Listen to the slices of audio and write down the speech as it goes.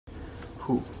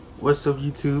What's up,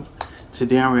 YouTube?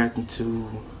 Today I'm reacting to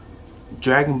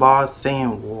Dragon Ball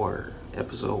Saiyan War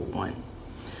Episode 1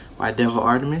 by Devil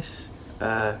Artemis.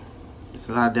 There's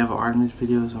a lot of Devil Artemis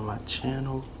videos on my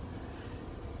channel,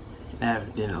 and I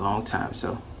haven't done it in a long time,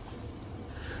 so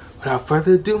without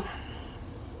further ado,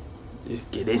 let's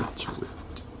get into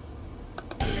it.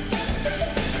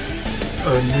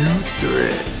 A new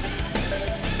threat.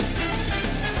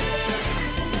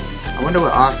 I wonder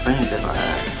what all Saiyans they're gonna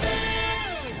have.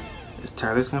 Is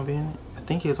Tyler's gonna be in it? I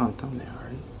think he was on thumbnail,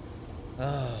 right?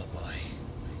 Oh boy.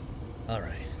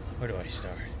 Alright, where do I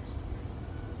start?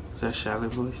 Is that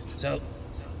Shallot voice? So,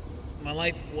 my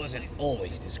life wasn't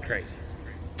always this crazy.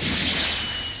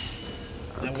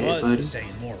 Okay, I was buddy. a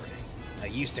Saiyan warrior. I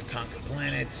used to conquer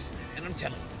planets, and I'm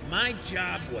telling you, my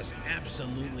job was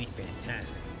absolutely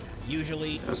fantastic.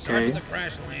 Usually, start with a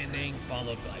crash landing,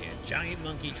 followed by a giant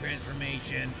monkey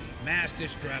transformation, mass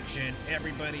destruction,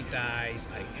 everybody dies,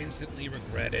 I instantly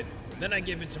regret it, then I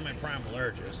give in to my primal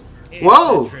urges. It's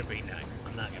Whoa! a trippy night.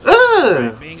 I'm not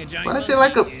gonna being a giant why that monkey shit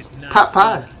like a is not pot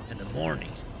pie? easy. And the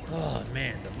mornings, oh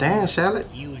man, the Damn, mornings Shallot.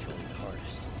 are usually the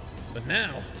hardest. But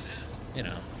now, you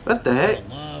know, What the heck? I'm in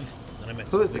love, and I met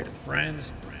Who some is weird that?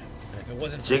 friends. And if it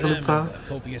wasn't for them and Jigglypuff? the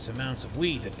copious amounts of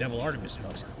weed that Devil Artemis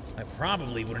smokes, I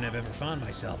probably wouldn't have ever found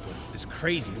myself with this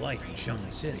crazy life in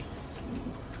Shonen City.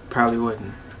 Probably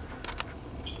wouldn't.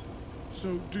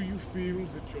 So, do you feel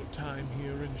that your time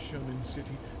here in Shonen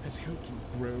City has helped you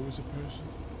grow as a person?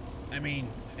 I mean,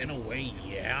 in a way,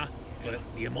 yeah, but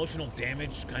the emotional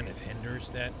damage kind of hinders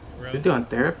that Is he growth doing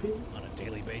therapy? on a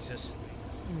daily basis.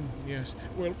 Yes.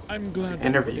 Well, I'm glad that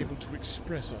Interview. we're able to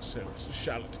express ourselves,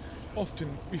 Shallot.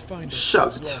 Often we find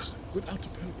Shallot. ourselves lost without a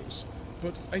purpose.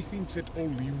 But I think that all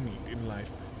you need in life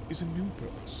is a new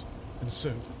purpose. And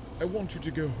so, I want you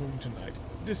to go home tonight,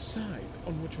 decide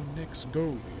on what your next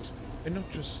goal is, and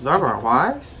not just Zarbon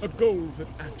Wise? a goal that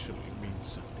actually means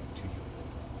something to you.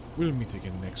 We'll meet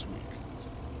again next week.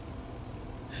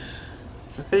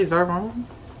 Okay, Zarbon.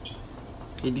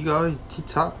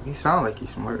 He sound like he's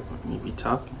smart when he be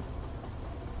talking.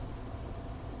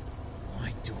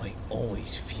 Why do I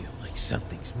always feel like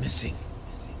something's missing?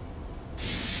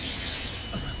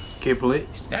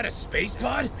 Kiblet. Is that a space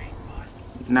pod?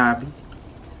 Nabi.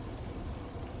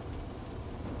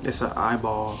 It's an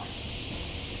eyeball.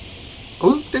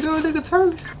 Oh, there go nigga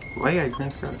Turles. Why you got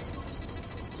green sky?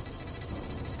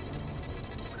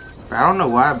 I don't know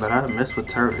why, but I mess with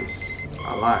Turles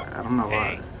a lot. I don't know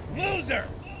why. Hey, loser!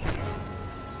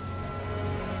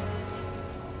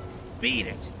 Beat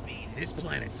it. This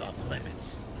planet's off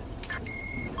limits.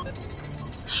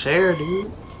 Share,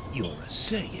 dude. You're a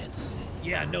Saiyan.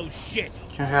 Yeah, no shit.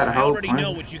 Can't have a I whole already planet.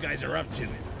 know what you guys are up to.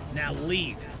 Now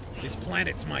leave. This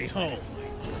planet's my home.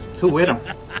 Who with him?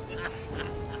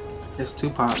 It's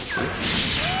Tupac.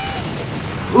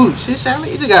 Ooh, shit, Shallot,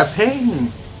 you just got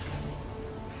pain.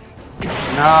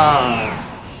 Nah.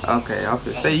 Okay, I was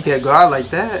gonna say you can't go out like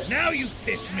that. Now you've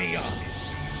pissed me off.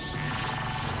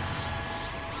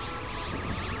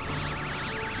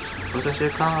 What's that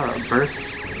shit called? Burst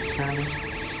cannon?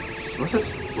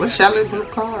 What's Shallot move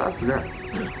called? I forgot.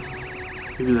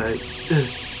 He'd be like, ugh.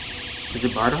 Is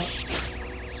it Bardock?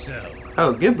 So,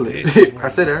 Oh, this is Giblet. where I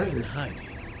said it you've been earlier.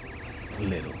 hiding,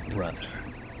 little brother.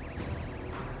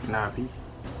 Nabi.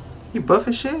 He buff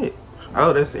as shit.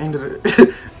 Oh, that's the end of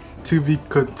it. To be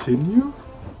continued?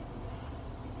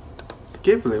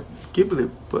 Giblet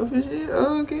buff as shit?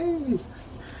 Okay.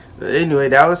 Anyway,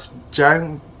 that was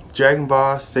Dragon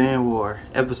Ball Saiyan War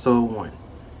Episode 1.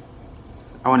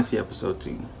 I want to see Episode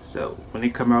 2. So, when they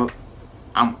come out,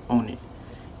 I'm on it.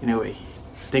 Anyway,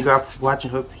 thank you all for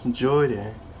watching. Hope you enjoyed,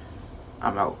 and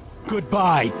I'm out.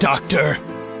 Goodbye, Doctor.